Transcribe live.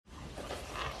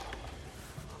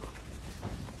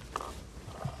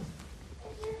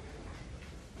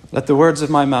Let the words of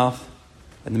my mouth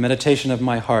and the meditation of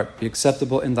my heart be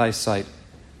acceptable in thy sight,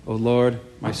 O Lord,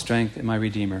 my strength and my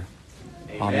Redeemer.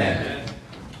 Amen.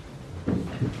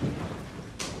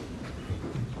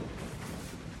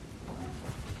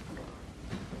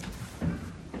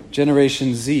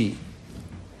 Generation Z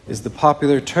is the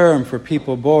popular term for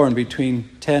people born between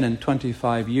 10 and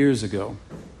 25 years ago.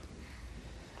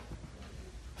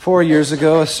 4 years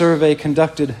ago, a survey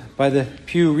conducted by the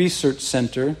Pew Research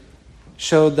Center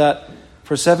showed that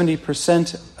for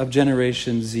 70% of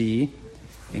Generation Z,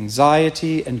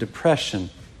 anxiety and depression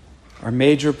are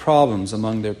major problems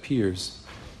among their peers.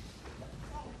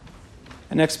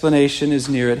 An explanation is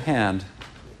near at hand.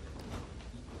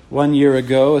 1 year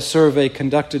ago, a survey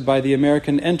conducted by the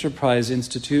American Enterprise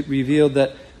Institute revealed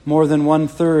that more than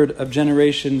 1/3 of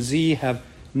Generation Z have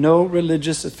no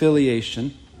religious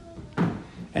affiliation,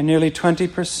 and nearly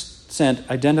 20%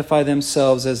 identify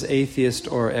themselves as atheist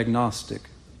or agnostic.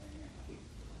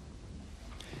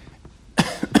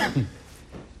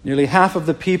 Nearly half of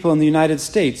the people in the United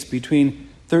States between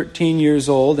 13 years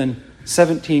old and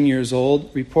 17 years old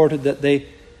reported that they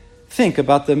think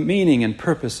about the meaning and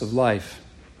purpose of life.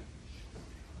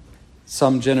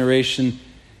 Some Generation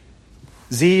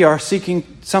Z are seeking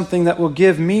something that will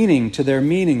give meaning to their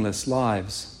meaningless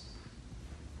lives.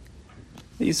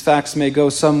 These facts may go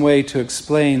some way to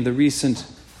explain the recent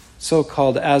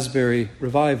so-called Asbury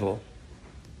Revival,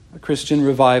 a Christian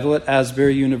revival at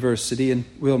Asbury University in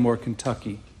Wilmore,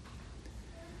 Kentucky.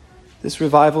 This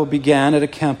revival began at a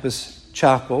campus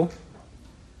chapel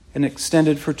and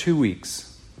extended for 2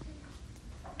 weeks.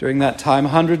 During that time,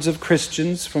 hundreds of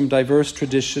Christians from diverse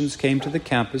traditions came to the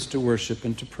campus to worship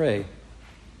and to pray.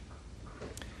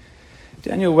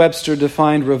 Daniel Webster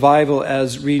defined revival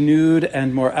as renewed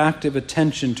and more active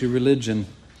attention to religion,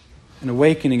 an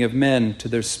awakening of men to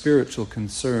their spiritual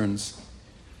concerns.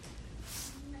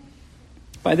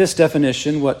 By this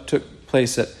definition, what took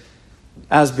place at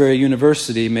Asbury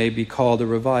University may be called a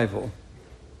revival.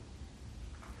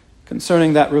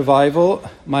 Concerning that revival,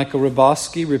 Michael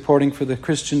Roboski, reporting for the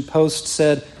Christian Post,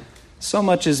 said, "So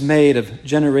much is made of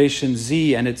Generation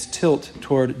Z and its tilt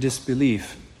toward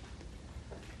disbelief.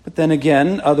 But then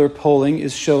again, other polling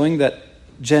is showing that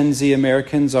Gen Z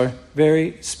Americans are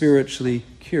very spiritually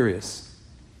curious."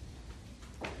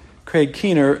 Craig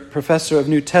Keener, professor of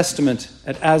New Testament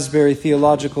at Asbury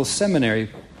Theological Seminary,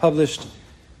 published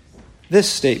this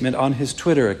statement on his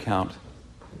Twitter account.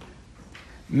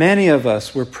 "Many of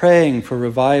us were praying for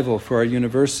revival for our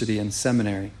university and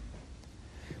seminary.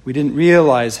 We didn't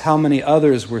realize how many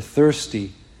others were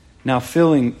thirsty, now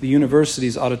filling the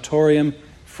university's auditorium,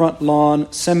 front lawn,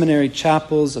 seminary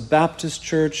chapels, a Baptist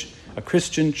church, a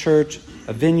Christian church,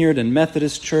 a Vineyard and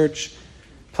Methodist church,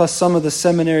 plus some of the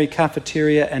seminary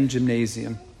cafeteria and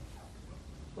gymnasium."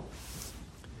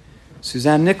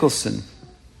 Suzanne Nicholson,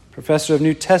 professor of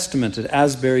New Testament at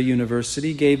Asbury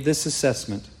University, gave this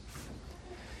assessment: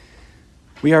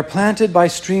 "We are planted by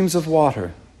streams of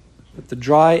water, but the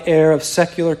dry air of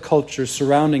secular culture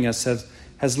surrounding us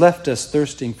has left us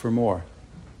thirsting for more.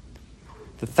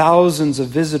 The thousands of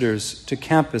visitors to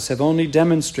campus have only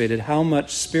demonstrated how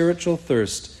much spiritual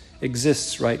thirst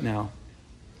exists right now.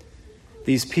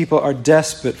 These people are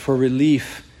desperate for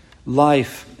relief,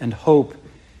 life, and hope,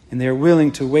 and they are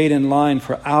willing to wait in line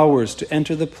for hours to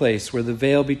enter the place where the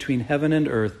veil between heaven and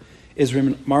earth is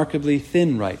remarkably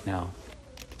thin right now."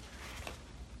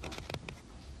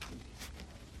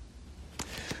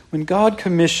 When God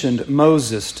commissioned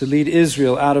Moses to lead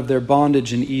Israel out of their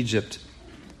bondage in Egypt,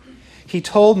 he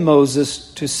told Moses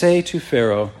to say to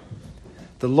Pharaoh,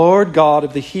 "The Lord God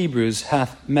of the Hebrews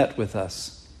hath met with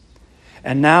us.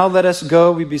 And now let us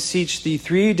go, we beseech thee,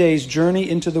 3 days' journey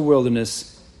into the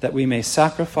wilderness, that we may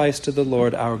sacrifice to the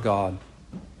Lord our God."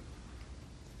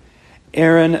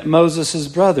 Aaron, Moses'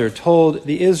 brother, told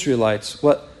the Israelites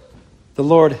what the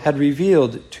Lord had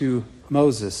revealed to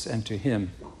Moses and to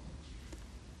him.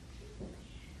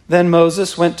 Then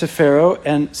Moses went to Pharaoh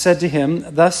and said to him,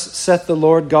 "Thus saith the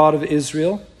Lord God of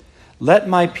Israel, let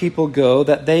my people go,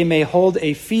 that they may hold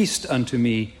a feast unto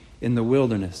me in the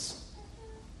wilderness."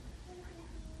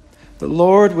 The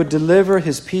Lord would deliver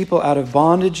his people out of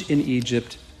bondage in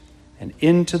Egypt and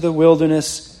into the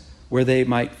wilderness where they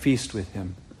might feast with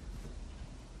him.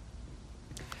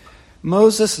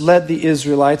 Moses led the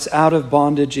Israelites out of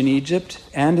bondage in Egypt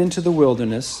and into the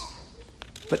wilderness,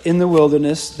 but in the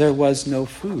wilderness there was no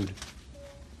food.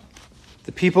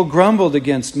 The people grumbled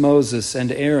against Moses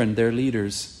and Aaron, their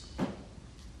leaders.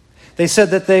 They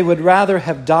said that they would rather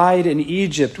have died in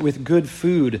Egypt with good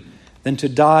food than to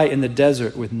die in the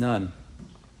desert with none.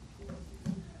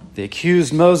 They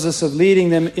accused Moses of leading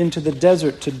them into the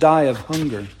desert to die of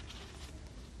hunger.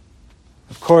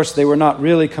 Of course, they were not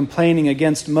really complaining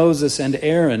against Moses and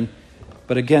Aaron,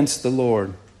 but against the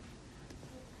Lord.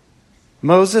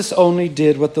 Moses only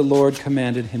did what the Lord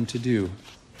commanded him to do.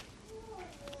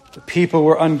 The people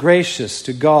were ungracious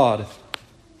to God,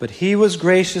 but he was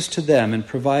gracious to them and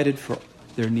provided for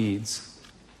their needs.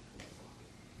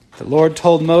 The Lord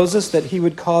told Moses that he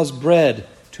would cause bread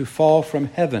to fall from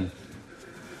heaven.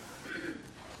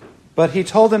 But he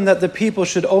told him that the people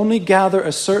should only gather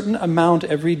a certain amount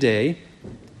every day,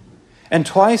 and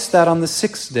twice that on the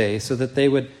sixth day, so that they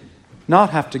would not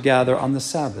have to gather on the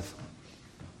Sabbath.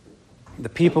 The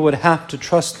people would have to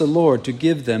trust the Lord to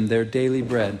give them their daily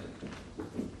bread.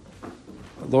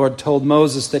 The Lord told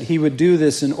Moses that he would do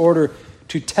this in order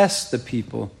to test the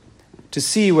people, to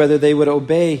see whether they would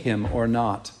obey him or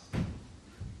not.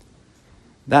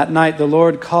 That night the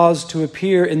Lord caused to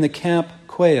appear in the camp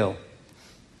quail,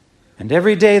 and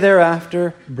every day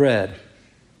thereafter bread,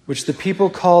 which the people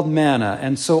called manna,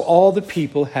 and so all the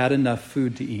people had enough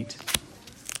food to eat.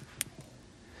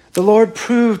 The Lord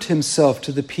proved himself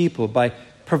to the people by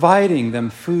providing them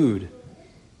food.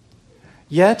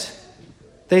 Yet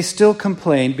they still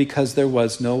complained because there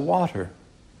was no water.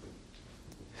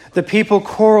 The people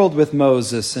quarreled with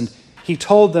Moses, and he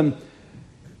told them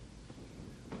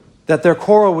that their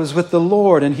quarrel was with the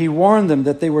Lord, and he warned them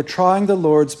that they were trying the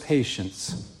Lord's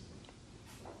patience.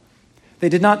 They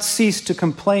did not cease to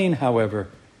complain, however,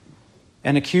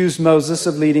 and accused Moses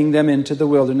of leading them into the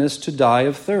wilderness to die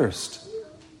of thirst.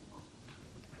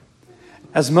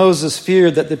 As Moses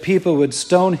feared that the people would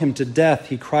stone him to death,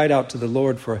 he cried out to the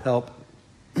Lord for help.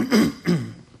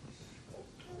 The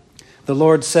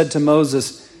Lord said to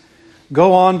Moses,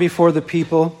 "Go on before the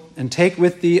people, and take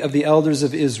with thee of the elders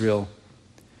of Israel,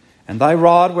 and thy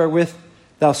rod wherewith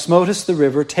thou smotest the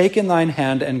river, take in thine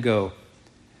hand and go.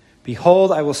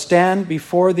 Behold, I will stand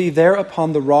before thee there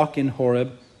upon the rock in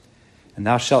Horeb, and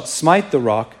thou shalt smite the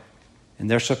rock,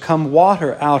 and there shall come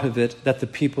water out of it, that the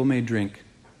people may drink."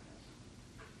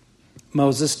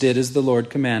 Moses did as the Lord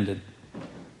commanded.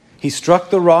 He struck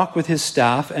the rock with his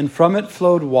staff, and from it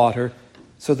flowed water,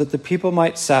 so that the people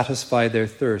might satisfy their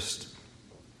thirst.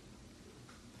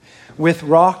 With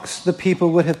rocks the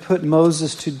people would have put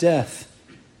Moses to death,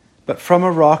 but from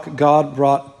a rock God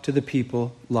brought to the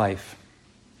people life.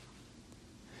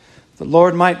 The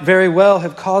Lord might very well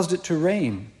have caused it to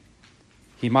rain.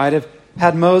 He might have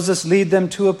had Moses lead them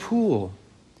to a pool.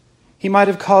 He might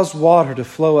have caused water to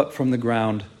flow up from the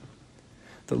ground.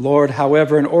 The Lord,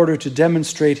 however, in order to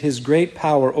demonstrate his great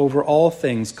power over all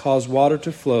things, caused water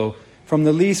to flow from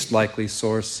the least likely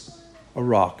source, a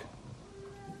rock.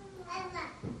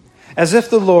 As if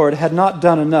the Lord had not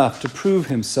done enough to prove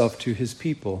himself to his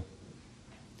people.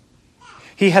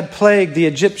 He had plagued the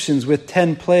Egyptians with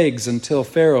 10 plagues until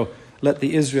Pharaoh let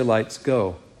the Israelites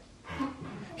go.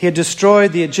 He had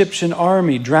destroyed the Egyptian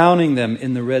army, drowning them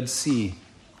in the Red Sea.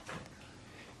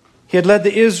 He had led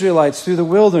the Israelites through the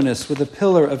wilderness with a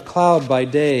pillar of cloud by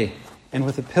day and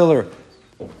with a pillar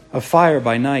of fire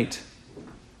by night.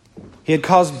 He had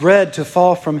caused bread to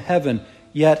fall from heaven,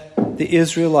 yet the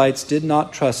Israelites did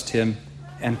not trust him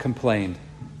and complained.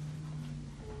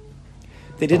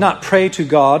 They did not pray to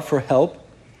God for help,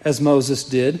 as Moses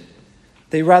did.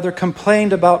 They rather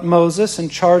complained about Moses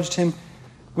and charged him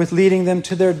with leading them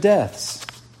to their deaths.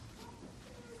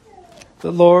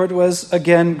 The Lord was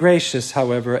again gracious,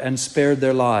 however, and spared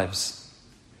their lives.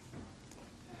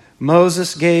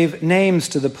 Moses gave names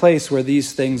to the place where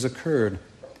these things occurred.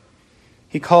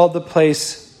 He called the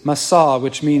place Massah,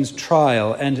 which means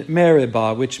trial, and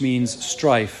Meribah, which means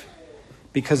strife,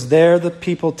 because there the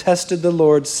people tested the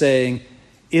Lord, saying,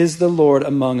 "Is the Lord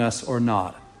among us or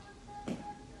not?"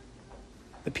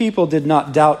 The people did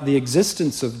not doubt the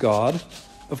existence of God.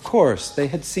 Of course, they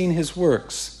had seen his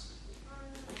works.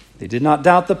 They did not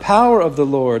doubt the power of the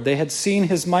Lord. They had seen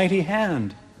his mighty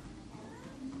hand.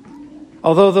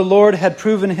 Although the Lord had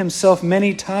proven himself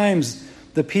many times,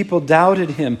 the people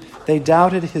doubted him. They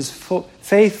doubted his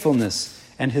faithfulness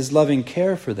and his loving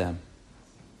care for them.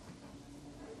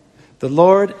 The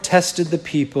Lord tested the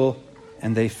people,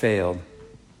 and they failed.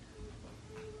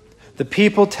 The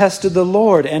people tested the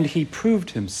Lord, and he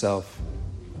proved himself.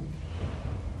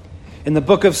 In the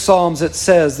book of Psalms, it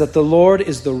says that the Lord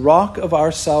is the rock of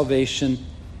our salvation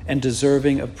and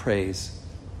deserving of praise.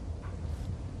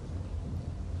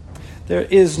 There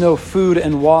is no food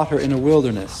and water in a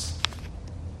wilderness.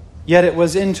 Yet it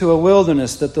was into a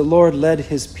wilderness that the Lord led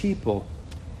his people.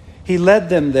 He led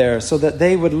them there so that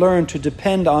they would learn to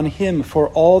depend on him for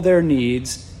all their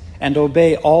needs and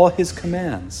obey all his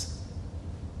commands.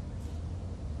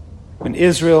 When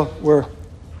Israel were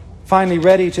finally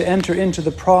ready to enter into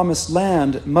the promised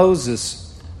land,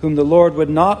 Moses whom the Lord would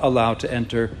not allow to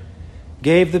enter,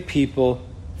 gave the people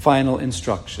final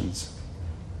instructions.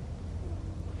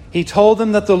 He told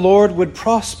them that the Lord would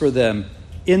prosper them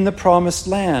in the promised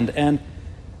land, and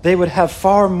they would have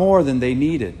far more than they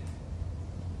needed.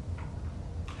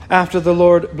 After the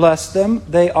Lord blessed them,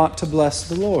 they ought to bless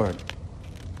the Lord.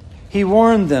 He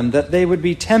warned them that they would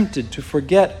be tempted to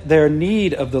forget their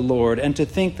need of the Lord and to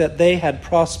think that they had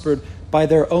prospered by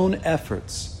their own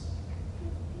efforts.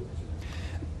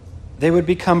 They would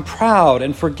become proud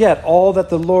and forget all that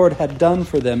the Lord had done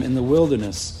for them in the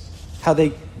wilderness, how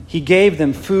He gave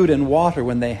them food and water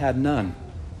when they had none.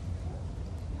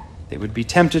 They would be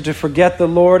tempted to forget the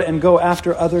Lord and go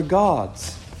after other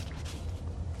gods.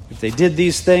 If they did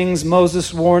these things,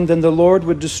 Moses warned them, the Lord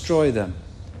would destroy them.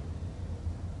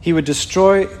 He would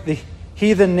destroy the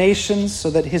heathen nations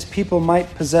so that his people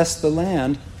might possess the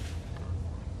land.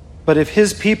 But if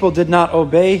his people did not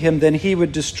obey him, then he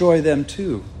would destroy them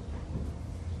too.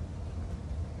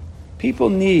 People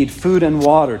need food and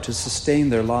water to sustain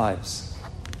their lives.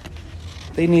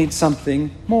 They need something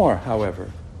more,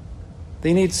 however.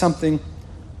 They need something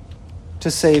to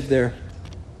save their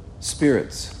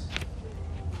spirits.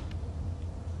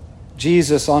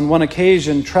 Jesus, on one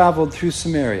occasion, traveled through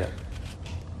Samaria.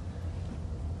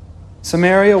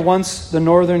 Samaria, once the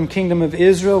northern kingdom of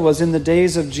Israel, was in the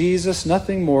days of Jesus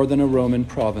nothing more than a Roman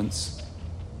province.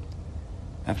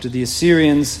 After the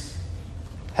Assyrians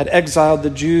had exiled the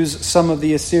Jews, some of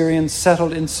the Assyrians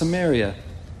settled in Samaria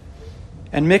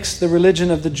and mixed the religion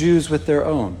of the Jews with their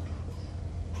own.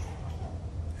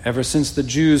 Ever since the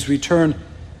Jews returned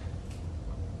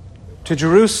to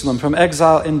Jerusalem from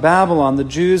exile in Babylon, the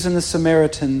Jews and the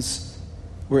Samaritans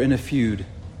were in a feud.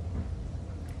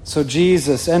 So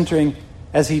Jesus, entering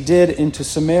as he did into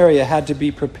Samaria, had to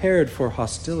be prepared for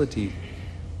hostility.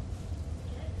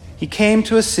 He came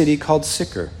to a city called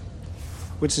Sychar,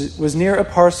 which was near a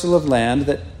parcel of land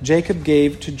that Jacob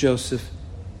gave to Joseph,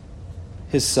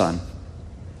 his son.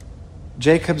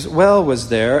 Jacob's well was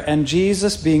there, and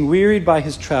Jesus, being wearied by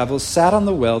his travels, sat on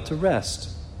the well to rest.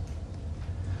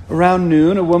 Around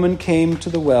noon, a woman came to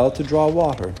the well to draw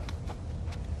water.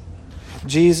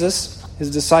 Jesus, his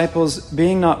disciples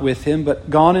being not with him, but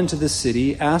gone into the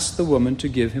city, asked the woman to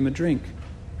give him a drink.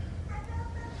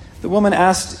 The woman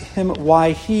asked him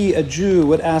why he, a Jew,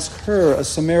 would ask her, a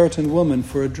Samaritan woman,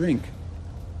 for a drink.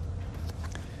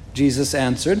 Jesus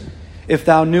answered, "If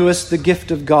thou knewest the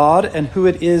gift of God, and who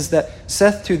it is that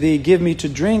saith to thee, 'Give me to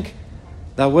drink,'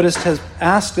 thou wouldest have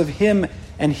asked of him,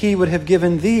 and he would have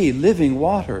given thee living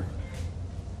water."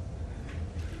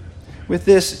 With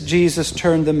this, Jesus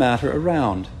turned the matter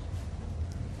around.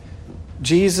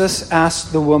 Jesus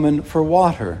asked the woman for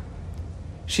water.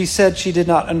 She said she did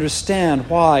not understand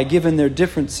why, given their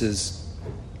differences.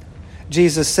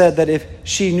 Jesus said that if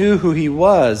she knew who he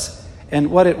was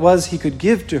and what it was he could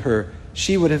give to her,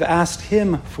 she would have asked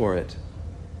him for it.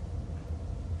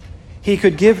 He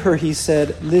could give her, he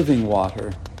said, living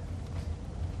water.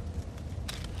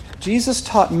 Jesus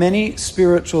taught many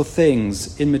spiritual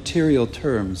things in material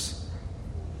terms.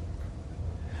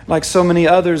 Like so many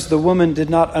others, the woman did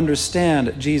not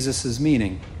understand Jesus'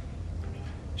 meaning.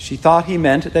 She thought he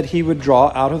meant that he would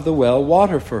draw out of the well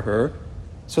water for her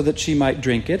so that she might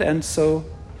drink it and so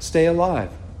stay alive.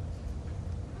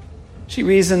 She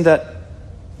reasoned that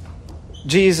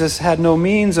Jesus had no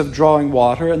means of drawing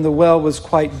water and the well was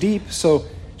quite deep, so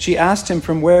she asked him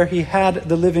from where he had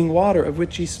the living water of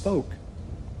which he spoke.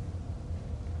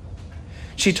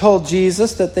 She told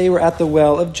Jesus that they were at the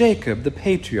well of Jacob, the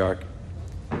patriarch.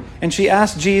 And she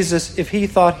asked Jesus if he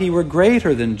thought he were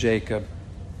greater than Jacob,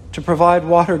 to provide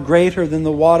water greater than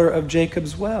the water of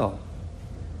Jacob's well.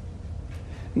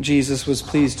 Jesus was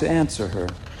pleased to answer her.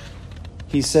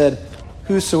 He said,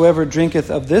 "Whosoever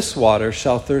drinketh of this water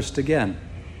shall thirst again.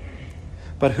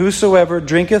 But whosoever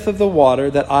drinketh of the water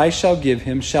that I shall give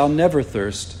him shall never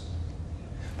thirst.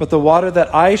 But the water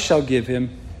that I shall give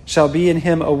him shall be in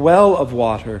him a well of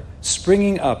water,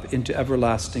 springing up into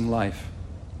everlasting life."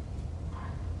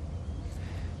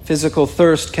 Physical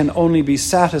thirst can only be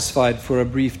satisfied for a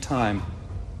brief time.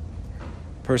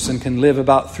 A person can live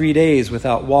about 3 days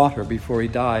without water before he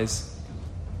dies.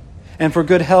 And for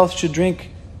good health should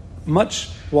drink much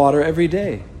water every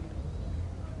day.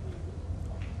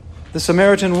 The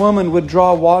Samaritan woman would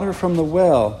draw water from the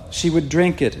well. She would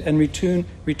drink it and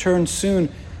return soon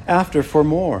after for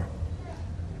more.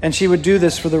 And she would do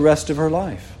this for the rest of her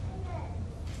life.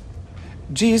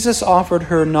 Jesus offered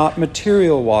her not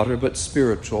material water, but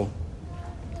spiritual.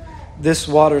 This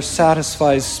water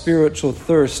satisfies spiritual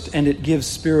thirst, and it gives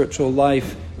spiritual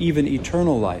life, even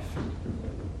eternal life.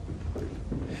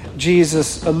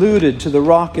 Jesus alluded to the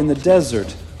rock in the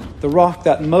desert the rock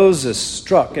that Moses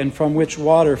struck and from which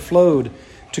water flowed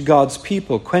to God's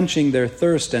people, quenching their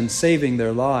thirst and saving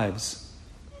their lives.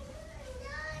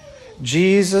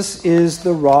 Jesus is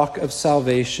the rock of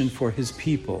salvation for his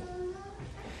people.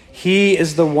 He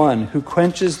is the one who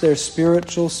quenches their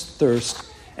spiritual thirst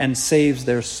and saves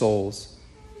their souls.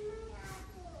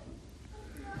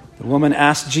 The woman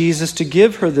asked Jesus to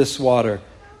give her this water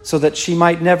so that she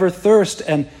might never thirst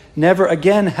and never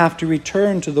again have to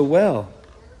return to the well.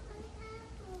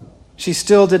 She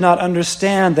still did not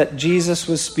understand that Jesus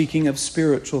was speaking of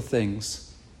spiritual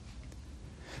things.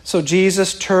 So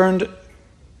Jesus turned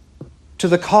to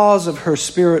the cause of her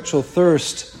spiritual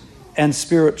thirst and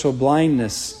spiritual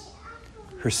blindness,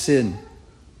 her sin.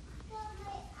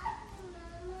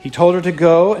 He told her to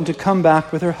go and to come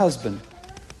back with her husband.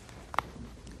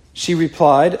 She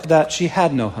replied that she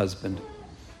had no husband.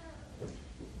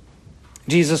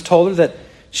 Jesus told her that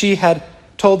she had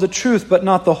told the truth, but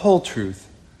not the whole truth.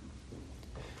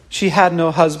 She had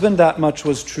no husband, that much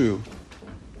was true.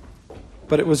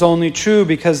 But it was only true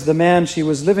because the man she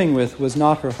was living with was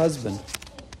not her husband.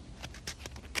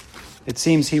 It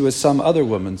seems he was some other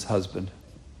woman's husband.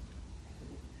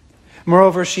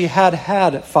 Moreover, she had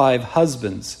had 5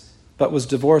 husbands, but was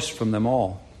divorced from them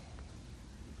all.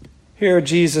 Here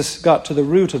Jesus got to the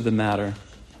root of the matter.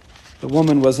 The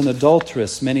woman was an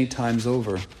adulteress many times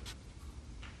over.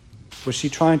 Was she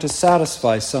trying to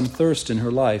satisfy some thirst in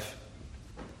her life?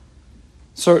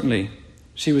 Certainly,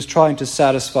 she was trying to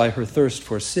satisfy her thirst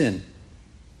for sin.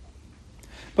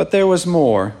 But there was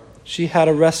more. She had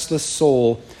a restless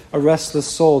soul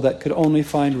that could only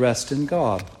find rest in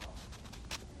God.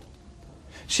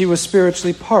 She was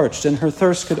spiritually parched, and her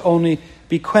thirst could only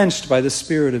be quenched by the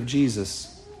Spirit of Jesus.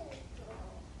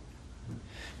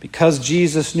 Because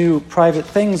Jesus knew private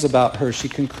things about her, she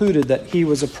concluded that he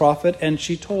was a prophet, and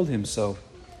she told him so.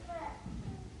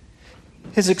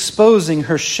 His exposing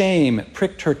her shame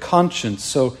pricked her conscience,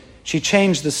 so she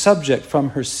changed the subject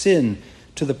from her sin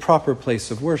to the proper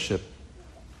place of worship.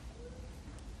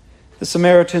 The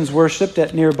Samaritans worshipped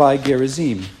at nearby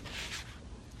Gerizim.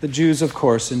 The Jews, of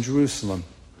course, in Jerusalem.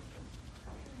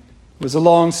 It was a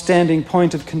long-standing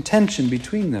point of contention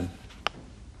between them.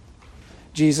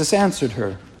 Jesus answered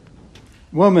her,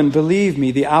 "Woman, believe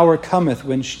me, the hour cometh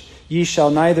when ye shall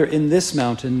neither in this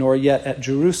mountain nor yet at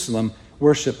Jerusalem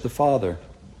worship the Father.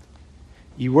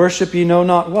 Ye worship ye know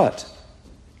not what.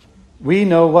 We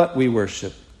know what we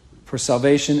worship, for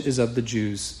salvation is of the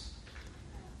Jews.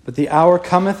 But the hour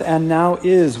cometh, and now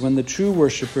is, when the true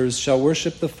worshippers shall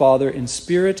worship the Father in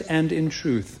spirit and in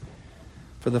truth.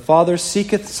 For the Father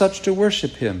seeketh such to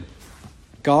worship him.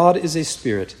 God is a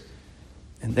spirit,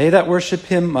 and they that worship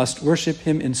him must worship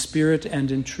him in spirit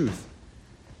and in truth."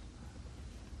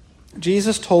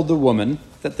 Jesus told the woman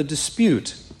that the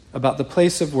dispute about the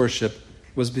place of worship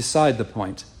was beside the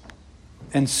point,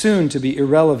 and soon to be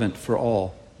irrelevant for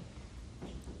all.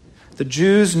 The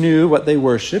Jews knew what they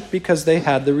worshiped because they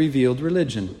had the revealed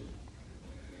religion.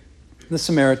 The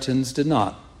Samaritans did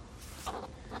not.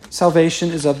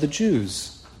 Salvation is of the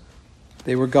Jews.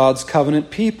 They were God's covenant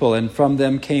people, and from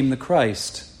them came the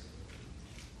Christ.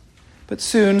 But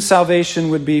soon salvation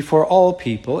would be for all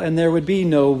people, and there would be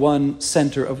no one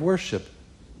center of worship.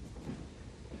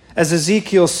 As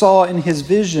Ezekiel saw in his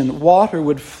vision, water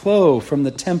would flow from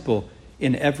the temple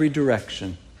in every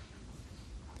direction.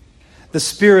 The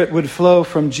Spirit would flow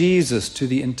from Jesus to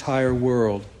the entire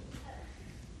world.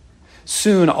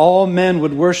 Soon all men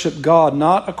would worship God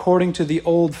not according to the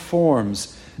old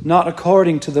forms, not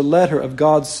according to the letter of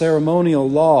God's ceremonial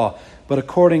law, but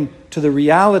according to the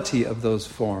reality of those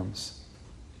forms.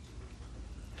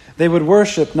 They would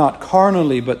worship not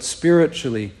carnally but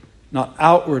spiritually, not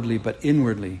outwardly but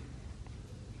inwardly.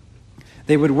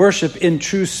 They would worship in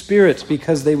true spirit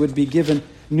because they would be given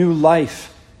new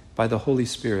life by the Holy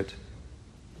Spirit.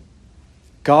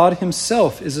 God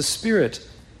himself is a spirit,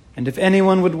 and if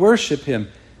anyone would worship him,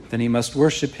 then he must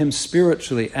worship him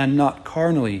spiritually and not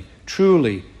carnally,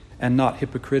 truly and not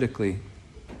hypocritically,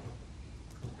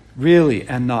 really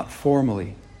and not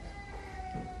formally.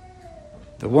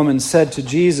 The woman said to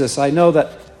Jesus, "I know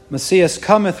that Messiah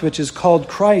cometh, which is called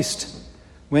Christ.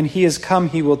 When he is come,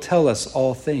 he will tell us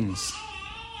all things."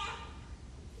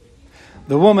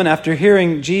 The woman, after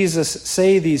hearing Jesus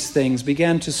say these things,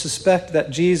 began to suspect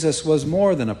that Jesus was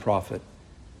more than a prophet.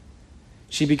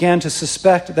 She began to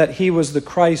suspect that he was the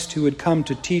Christ who would come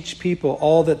to teach people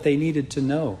all that they needed to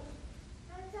know.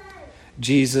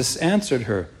 Jesus answered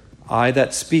her, "I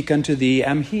that speak unto thee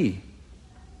am he."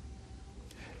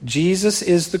 Jesus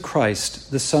is the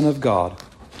Christ, the Son of God.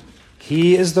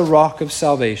 He is the rock of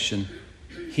salvation.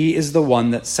 He is the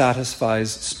one that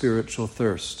satisfies spiritual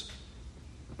thirst.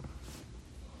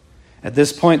 At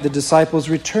this point, the disciples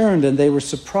returned, and they were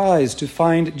surprised to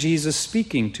find Jesus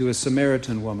speaking to a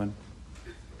Samaritan woman.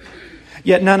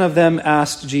 Yet none of them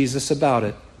asked Jesus about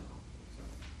it.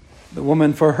 The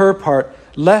woman, for her part,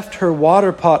 left her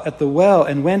water pot at the well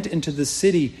and went into the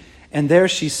city, and there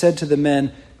she said to the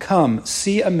men, "Come,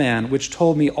 see a man which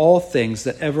told me all things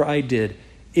that ever I did.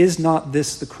 Is not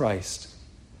this the Christ?"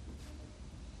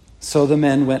 So the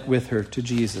men went with her to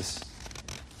Jesus.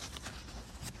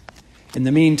 In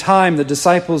the meantime, the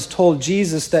disciples told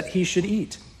Jesus that he should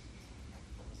eat.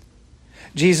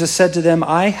 Jesus said to them,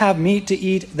 "I have meat to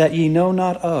eat that ye know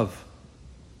not of."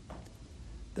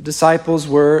 The disciples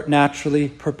were naturally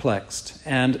perplexed,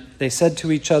 and they said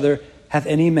to each other, "Hath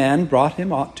any man brought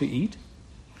him aught to eat?"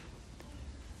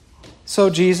 So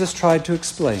Jesus tried to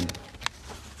explain,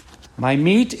 "My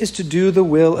meat is to do the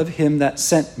will of him that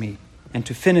sent me, and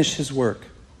to finish his work.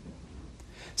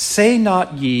 Say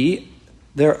not ye,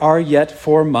 there are yet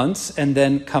 4 months, and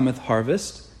then cometh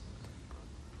harvest?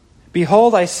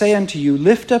 Behold, I say unto you,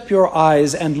 lift up your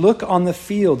eyes and look on the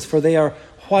fields, for they are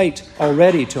white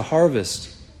already to harvest.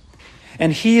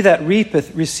 And he that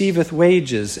reapeth receiveth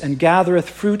wages, and gathereth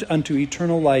fruit unto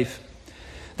eternal life,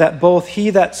 that both he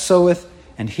that soweth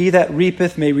and he that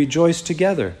reapeth may rejoice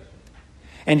together.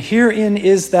 And herein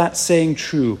is that saying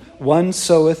true, one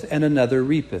soweth and another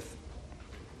reapeth.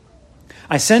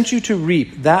 I sent you to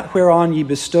reap that whereon ye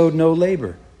bestowed no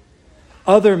labor.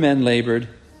 Other men labored,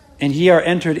 and ye are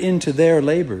entered into their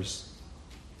labors."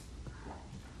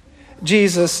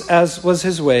 Jesus, as was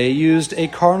his way, used a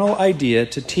carnal idea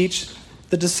to teach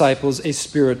the disciples a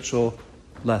spiritual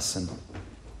lesson.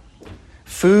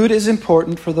 Food is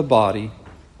important for the body.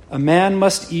 A man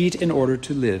must eat in order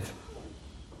to live.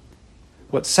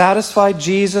 What satisfied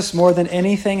Jesus more than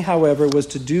anything, however, was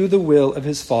to do the will of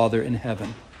his Father in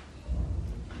heaven.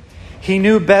 He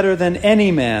knew better than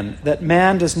any man that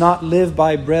man does not live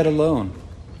by bread alone,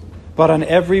 but on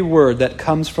every word that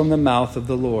comes from the mouth of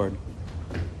the Lord.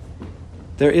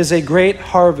 There is a great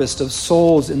harvest of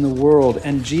souls in the world,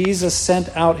 and Jesus sent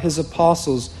out his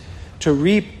apostles to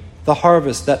reap the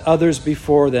harvest that others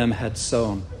before them had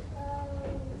sown.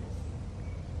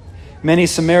 Many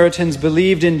Samaritans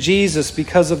believed in Jesus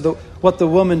because of what the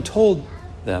woman told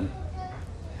them.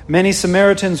 Many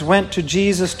Samaritans went to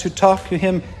Jesus to talk to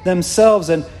him themselves,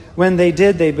 and when they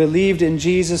did, they believed in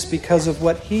Jesus because of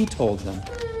what he told them.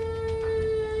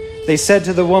 They said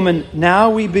to the woman,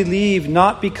 "Now we believe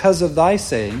not because of thy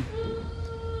saying,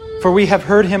 for we have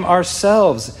heard him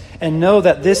ourselves and know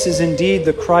that this is indeed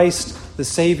the Christ, the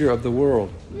Savior of the world."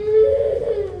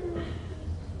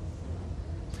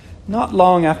 Not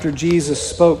long after Jesus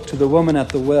spoke to the woman at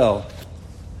the well,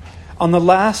 on the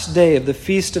last day of the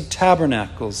Feast of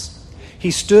Tabernacles,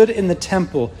 he stood in the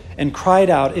temple and cried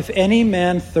out, "If any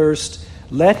man thirst,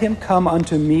 let him come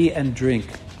unto me and drink.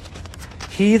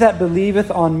 He that believeth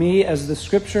on me, as the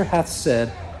Scripture hath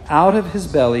said, out of his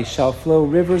belly shall flow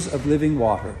rivers of living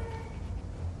water."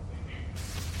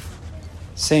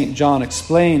 St. John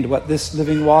explained what this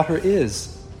living water is.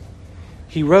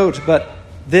 He wrote, "But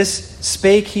this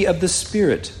spake he of the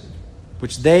Spirit,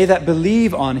 which they that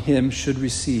believe on him should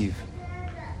receive."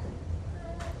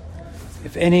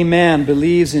 If any man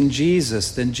believes in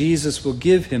Jesus, then Jesus will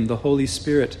give him the Holy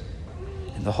Spirit,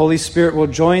 and the Holy Spirit will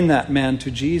join that man to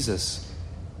Jesus.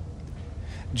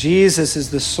 Jesus is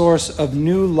the source of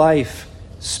new life,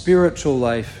 spiritual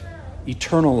life,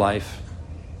 eternal life.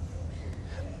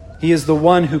 He is the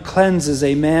one who cleanses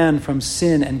a man from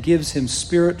sin and gives him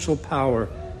spiritual power.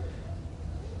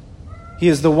 He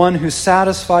is the one who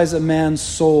satisfies a man's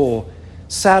soul,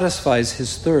 satisfies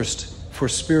his thirst for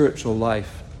spiritual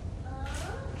life.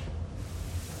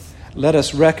 Let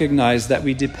us recognize that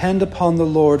we depend upon the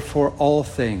Lord for all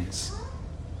things.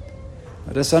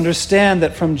 Let us understand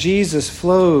that from Jesus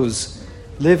flows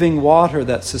living water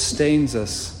that sustains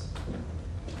us.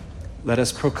 Let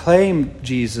us proclaim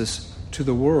Jesus to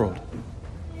the world.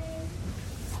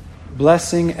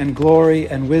 Blessing and glory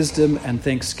and wisdom and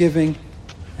thanksgiving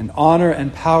and honor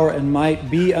and power and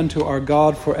might be unto our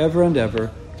God forever and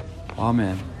ever.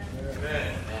 Amen.